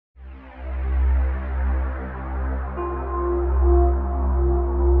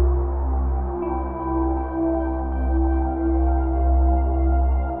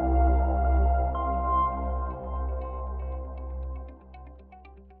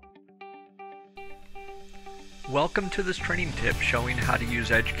Welcome to this training tip showing how to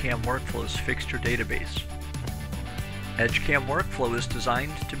use Edgecam Workflow's Fixture database. Edgecam Workflow is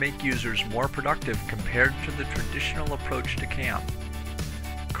designed to make users more productive compared to the traditional approach to CAM.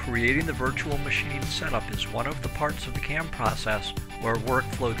 Creating the virtual machining setup is one of the parts of the CAM process where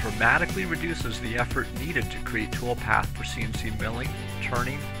Workflow dramatically reduces the effort needed to create toolpath for CNC milling,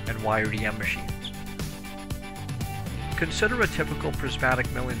 turning, and wired EM machines. Consider a typical prismatic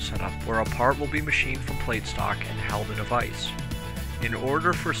milling setup where a part will be machined from plate stock and held in a vise. In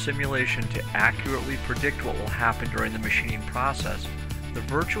order for simulation to accurately predict what will happen during the machining process, the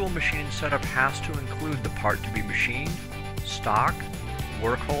virtual machining setup has to include the part to be machined, stock,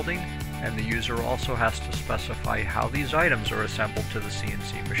 work holding, and the user also has to specify how these items are assembled to the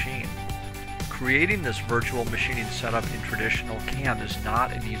CNC machine. Creating this virtual machining setup in traditional CAM is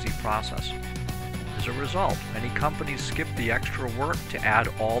not an easy process. As a result, many companies skip the extra work to add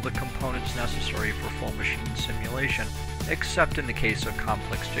all the components necessary for full machine simulation, except in the case of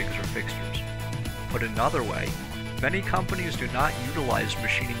complex jigs or fixtures. Put another way, many companies do not utilize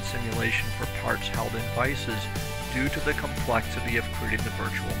machining simulation for parts held in vices due to the complexity of creating the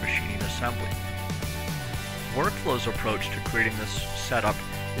virtual machining assembly. Workflow's approach to creating this setup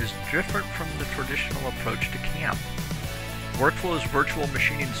is different from the traditional approach to CAM. Workflow's virtual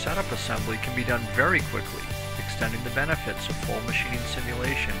machining setup assembly can be done very quickly, extending the benefits of full machining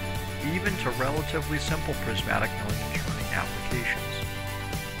simulation even to relatively simple prismatic milling and turning applications.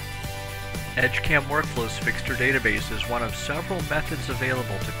 Edgecam Workflow's Fixture database is one of several methods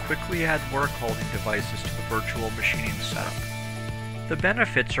available to quickly add work holding devices to the virtual machining setup. The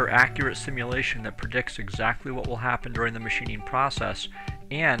benefits are accurate simulation that predicts exactly what will happen during the machining process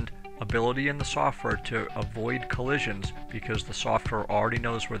and ability in the software to avoid collisions because the software already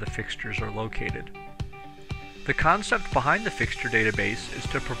knows where the fixtures are located. The concept behind the Fixture database is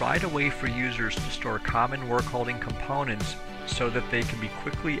to provide a way for users to store common work holding components so that they can be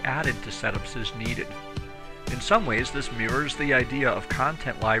quickly added to setups as needed. In some ways, this mirrors the idea of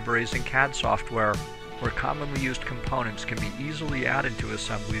content libraries in CAD software where commonly used components can be easily added to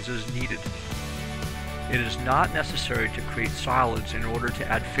assemblies as needed. It is not necessary to create solids in order to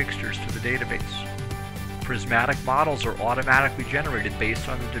add fixtures to the database. Prismatic models are automatically generated based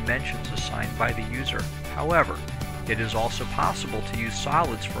on the dimensions assigned by the user. However, it is also possible to use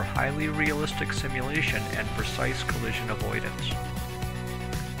solids for highly realistic simulation and precise collision avoidance.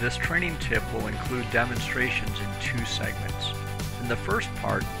 This training tip will include demonstrations in two segments. In the first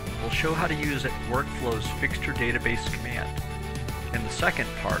part, we'll show how to use Workflow's Fixture database command. In the second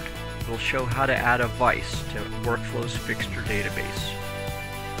part, we'll show how to add a vise to Workflow's Fixture database.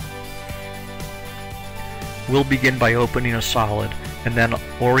 We'll begin by opening a solid and then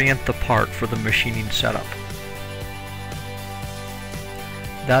orient the part for the machining setup.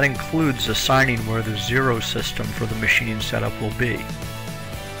 That includes assigning where the zero system for the machining setup will be.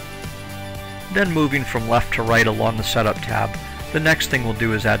 Then moving from left to right along the Setup tab, the next thing we'll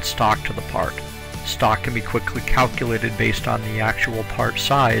do is add stock to the part. Stock can be quickly calculated based on the actual part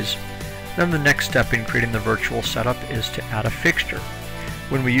size. Then the next step in creating the virtual setup is to add a fixture.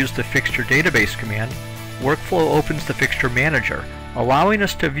 When we use the Fixture database command, Workflow opens the Fixture Manager, allowing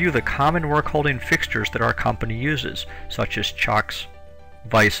us to view the common work-holding fixtures that our company uses, such as chucks,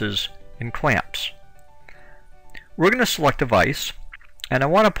 vices, and clamps. We're going to select a vise, and I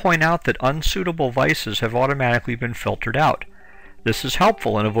want to point out that unsuitable vices have automatically been filtered out. This is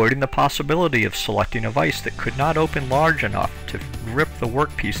helpful in avoiding the possibility of selecting a vise that could not open large enough to grip the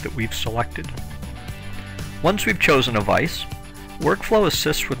workpiece that we've selected. Once we've chosen a vise, Workflow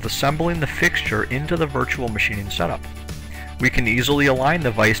assists with assembling the fixture into the virtual machining setup. We can easily align the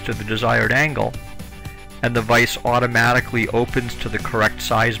vise to the desired angle, and the vise automatically opens to the correct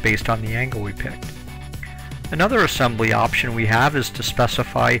size based on the angle we picked. Another assembly option we have is to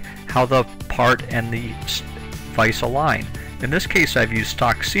specify how the part and the vise align. In this case, I've used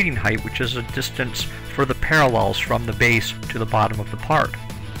stock seating height, which is a distance for the parallels from the base to the bottom of the part.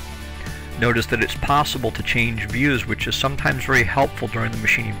 Notice that it's possible to change views, which is sometimes very helpful during the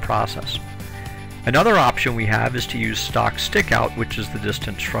machining process. Another option we have is to use stock stickout, which is the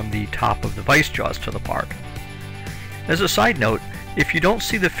distance from the top of the vise jaws to the part. As a side note, if you don't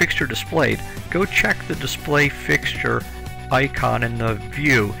see the fixture displayed, go check the display fixture icon in the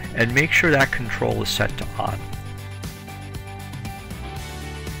view and make sure that control is set to on.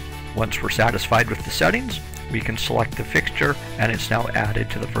 Once we're satisfied with the settings, we can select the fixture and it's now added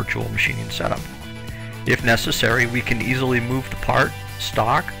to the virtual machining setup. If necessary, we can easily move the part,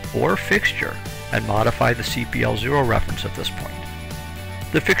 stock, or fixture and modify the CPL0 reference at this point.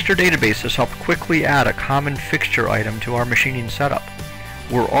 The Fixture database has helped quickly add a common fixture item to our machining setup.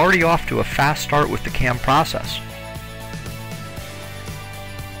 we're already off to a fast start with the CAM process.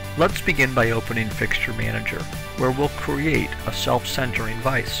 Let's begin by opening Fixture Manager, where we'll create a self-centering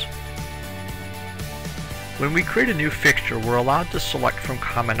vise. When we create a new fixture, we're allowed to select from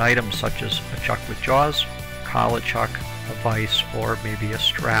common items such as a chuck with jaws, collet chuck, a vise, or maybe a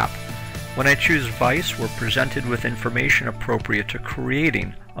strap. When I choose vise, we're presented with information appropriate to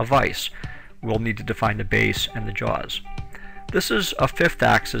creating a vise. We'll need to define the base and the jaws. This is a 5th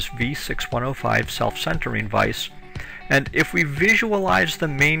axis V6105 self-centering vise, and if we visualize the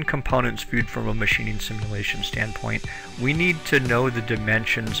main components viewed from a machining simulation standpoint, we need to know the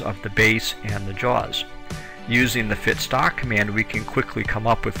dimensions of the base and the jaws. Using the fit stock command, we can quickly come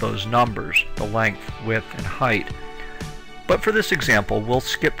up with those numbers, the length, width, and height. But for this example, we'll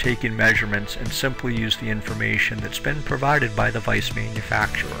skip taking measurements and simply use the information that's been provided by the vise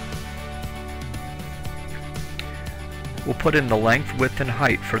manufacturer. We'll put in the length, width, and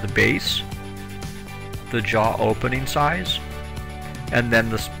height for the base, the jaw opening size, and then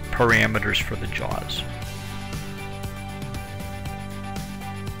the parameters for the jaws.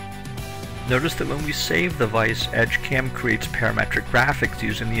 Notice that when we save the vise, Edgecam creates parametric graphics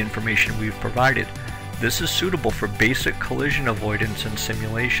using the information we've provided. This is suitable for basic collision avoidance and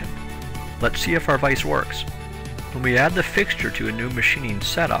simulation. Let's see if our vise works. When we add the fixture to a new machining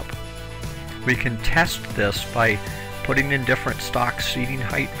setup, we can test this by putting in different stock seating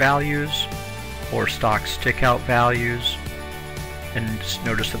height values or stock stick out values, and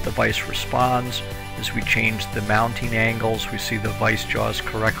notice that the vise responds. As we change the mounting angles, we see the vise jaws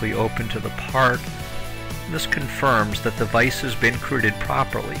correctly open to the part. This confirms that the vise has been created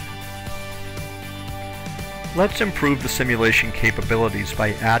properly. Let's improve the simulation capabilities by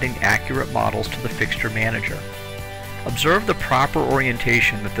adding accurate models to the Fixture Manager. Observe the proper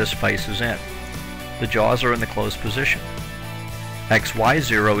orientation that this vise is in. The jaws are in the closed position.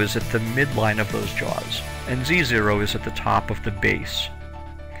 XY0 is at the midline of those jaws, and Z0 is at the top of the base.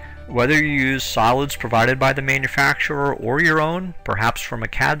 Whether you use solids provided by the manufacturer or your own, perhaps from a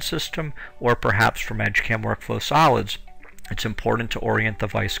CAD system or perhaps from Edgecam Workflow Solids, it's important to orient the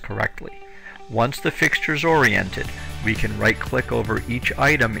vise correctly. Once the fixture is oriented, we can right-click over each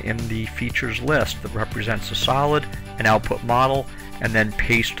item in the features list that represents a solid, an output model, and then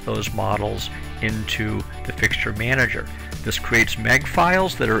paste those models into the Fixture Manager. This creates MEG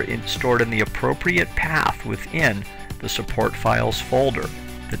files that are stored in the appropriate path within the Support Files folder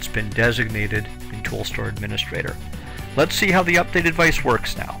that's been designated in ToolStore Administrator. Let's see how the updated vise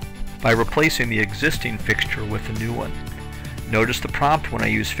works now by replacing the existing fixture with a new one. Notice the prompt when I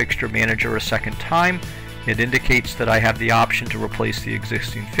use Fixture Manager a second time. It indicates that I have the option to replace the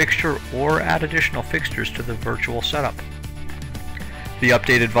existing fixture or add additional fixtures to the virtual setup. The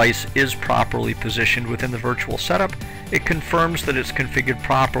updated vise is properly positioned within the virtual setup. It confirms that it's configured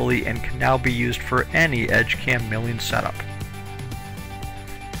properly and can now be used for any Edgecam milling setup.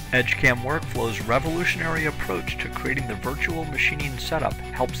 Edgecam Workflow's revolutionary approach to creating the virtual machining setup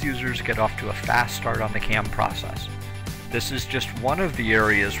helps users get off to a fast start on the CAM process. This is just one of the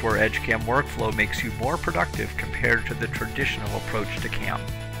areas where Edgecam Workflow makes you more productive compared to the traditional approach to CAM.